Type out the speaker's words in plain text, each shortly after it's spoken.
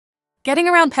Getting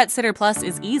around PetSitter Plus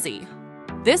is easy.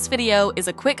 This video is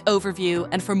a quick overview,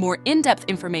 and for more in-depth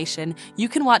information, you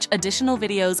can watch additional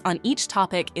videos on each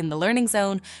topic in the Learning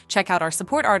Zone, check out our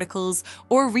support articles,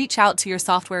 or reach out to your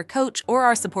software coach or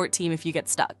our support team if you get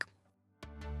stuck.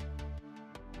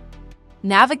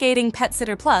 Navigating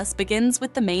PetSitter Plus begins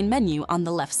with the main menu on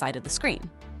the left side of the screen.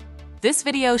 This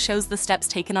video shows the steps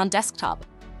taken on desktop.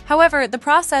 However, the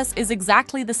process is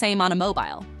exactly the same on a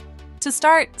mobile. To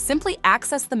start, simply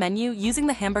access the menu using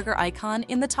the hamburger icon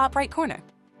in the top right corner.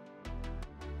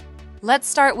 Let's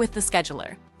start with the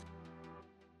scheduler.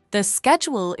 The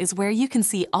schedule is where you can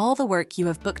see all the work you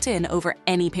have booked in over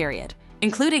any period,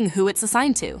 including who it's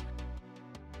assigned to,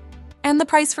 and the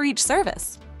price for each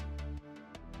service.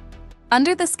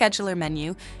 Under the scheduler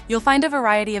menu, you'll find a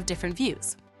variety of different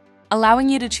views, allowing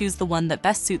you to choose the one that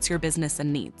best suits your business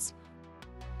and needs.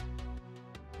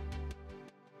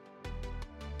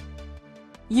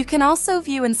 You can also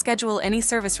view and schedule any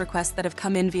service requests that have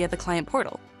come in via the client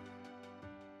portal.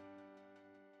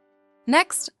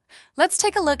 Next, let's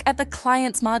take a look at the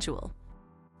Clients module.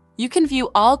 You can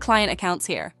view all client accounts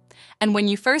here, and when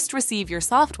you first receive your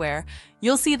software,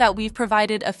 you'll see that we've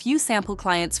provided a few sample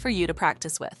clients for you to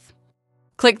practice with.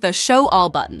 Click the Show All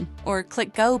button, or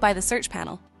click Go by the search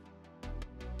panel.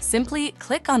 Simply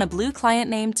click on a blue client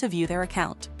name to view their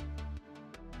account.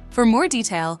 For more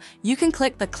detail, you can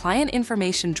click the Client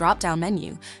Information drop-down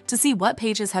menu to see what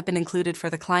pages have been included for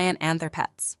the client and their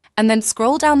pets, and then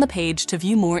scroll down the page to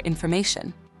view more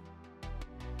information.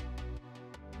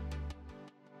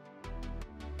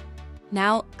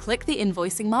 Now, click the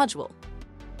Invoicing module.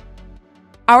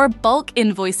 Our bulk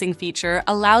invoicing feature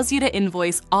allows you to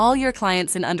invoice all your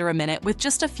clients in under a minute with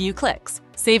just a few clicks,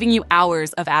 saving you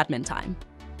hours of admin time.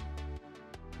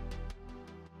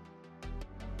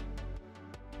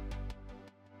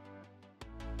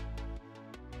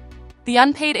 The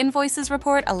Unpaid Invoices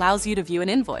report allows you to view an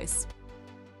invoice,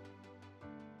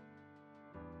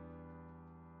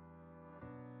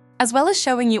 as well as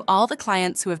showing you all the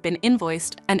clients who have been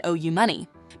invoiced and owe you money,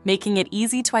 making it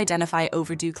easy to identify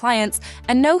overdue clients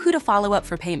and know who to follow up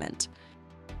for payment.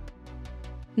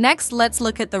 Next, let's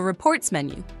look at the Reports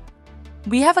menu.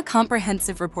 We have a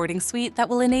comprehensive reporting suite that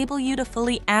will enable you to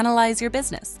fully analyze your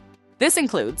business. This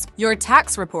includes your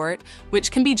tax report,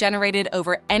 which can be generated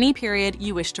over any period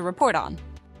you wish to report on.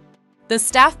 The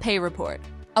staff pay report,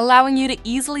 allowing you to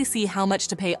easily see how much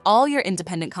to pay all your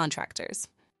independent contractors.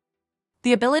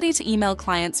 The ability to email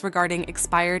clients regarding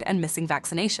expired and missing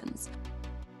vaccinations.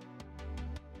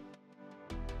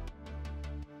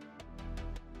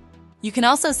 You can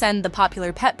also send the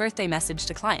popular pet birthday message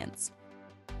to clients.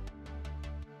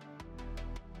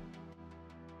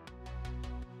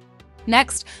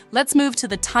 Next, let's move to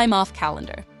the Time Off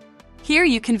calendar. Here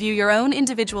you can view your own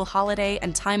individual holiday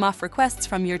and time off requests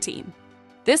from your team.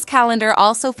 This calendar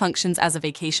also functions as a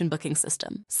vacation booking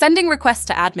system, sending requests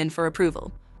to admin for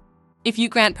approval. If you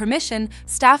grant permission,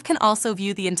 staff can also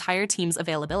view the entire team's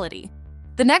availability.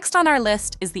 The next on our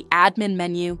list is the Admin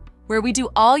menu, where we do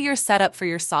all your setup for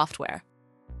your software.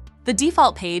 The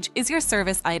default page is your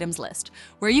service items list,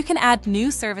 where you can add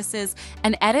new services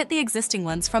and edit the existing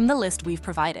ones from the list we've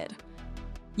provided.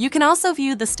 You can also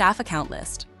view the staff account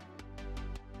list,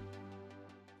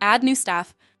 add new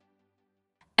staff,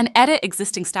 and edit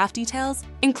existing staff details,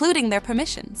 including their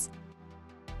permissions.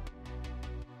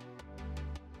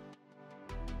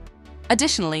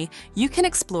 Additionally, you can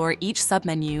explore each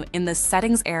submenu in the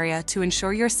Settings area to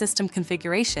ensure your system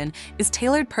configuration is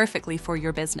tailored perfectly for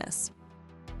your business.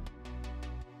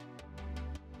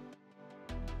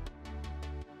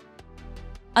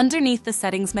 Underneath the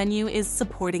Settings menu is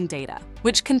Supporting Data,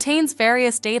 which contains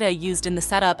various data used in the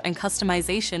setup and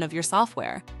customization of your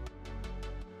software.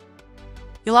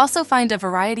 You'll also find a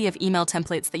variety of email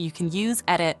templates that you can use,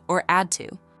 edit, or add to.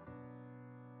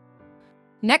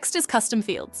 Next is Custom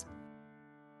Fields.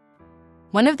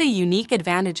 One of the unique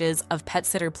advantages of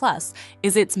PetSitter Plus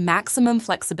is its maximum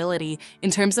flexibility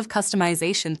in terms of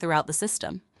customization throughout the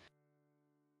system.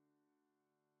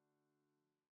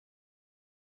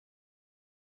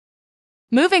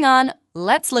 Moving on,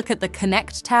 let's look at the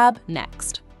Connect tab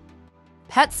next.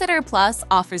 PetSitter Plus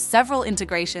offers several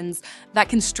integrations that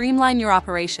can streamline your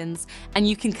operations, and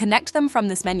you can connect them from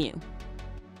this menu.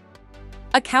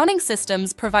 Accounting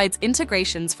Systems provides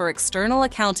integrations for external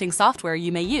accounting software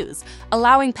you may use,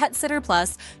 allowing PetSitter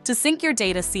Plus to sync your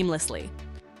data seamlessly.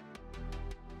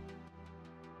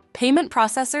 Payment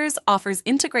Processors offers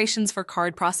integrations for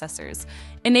card processors,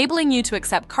 enabling you to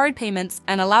accept card payments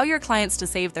and allow your clients to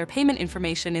save their payment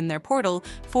information in their portal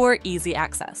for easy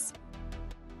access.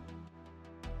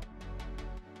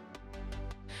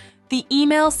 The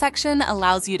email section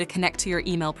allows you to connect to your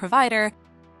email provider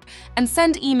and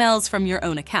send emails from your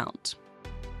own account.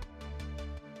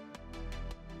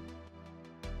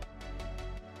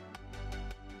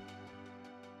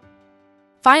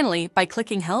 Finally, by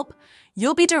clicking Help,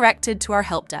 you'll be directed to our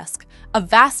help desk, a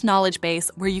vast knowledge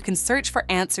base where you can search for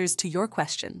answers to your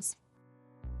questions.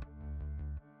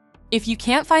 If you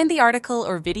can't find the article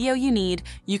or video you need,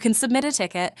 you can submit a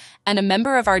ticket, and a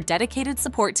member of our dedicated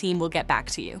support team will get back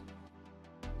to you.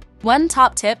 One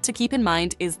top tip to keep in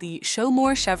mind is the Show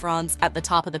More chevrons at the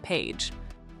top of the page.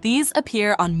 These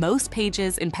appear on most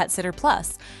pages in PetSitter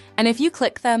Plus, and if you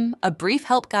click them, a brief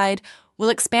help guide will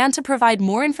expand to provide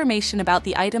more information about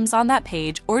the items on that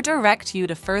page or direct you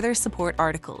to further support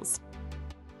articles.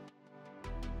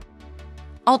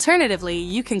 Alternatively,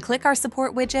 you can click our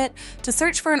support widget to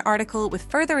search for an article with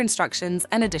further instructions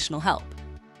and additional help.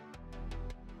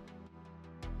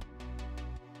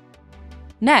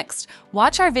 Next,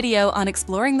 watch our video on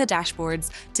exploring the dashboards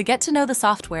to get to know the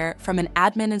software from an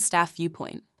admin and staff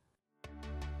viewpoint.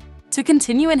 To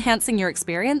continue enhancing your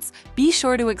experience, be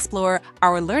sure to explore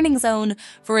our Learning Zone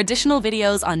for additional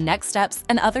videos on next steps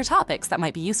and other topics that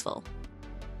might be useful.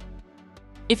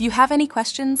 If you have any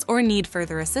questions or need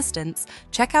further assistance,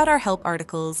 check out our help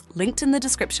articles linked in the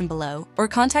description below or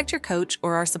contact your coach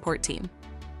or our support team.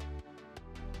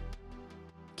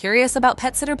 Curious about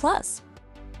PetSitter Plus?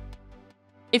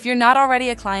 If you're not already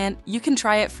a client, you can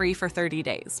try it free for 30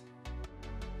 days.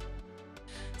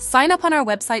 Sign up on our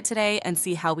website today and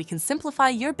see how we can simplify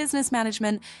your business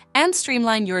management and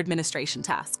streamline your administration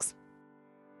tasks.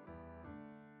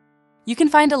 You can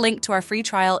find a link to our free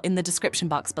trial in the description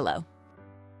box below.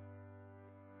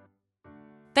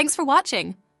 Thanks for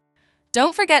watching!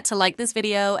 Don't forget to like this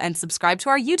video and subscribe to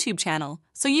our YouTube channel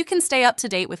so you can stay up to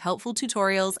date with helpful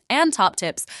tutorials and top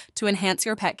tips to enhance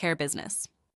your pet care business.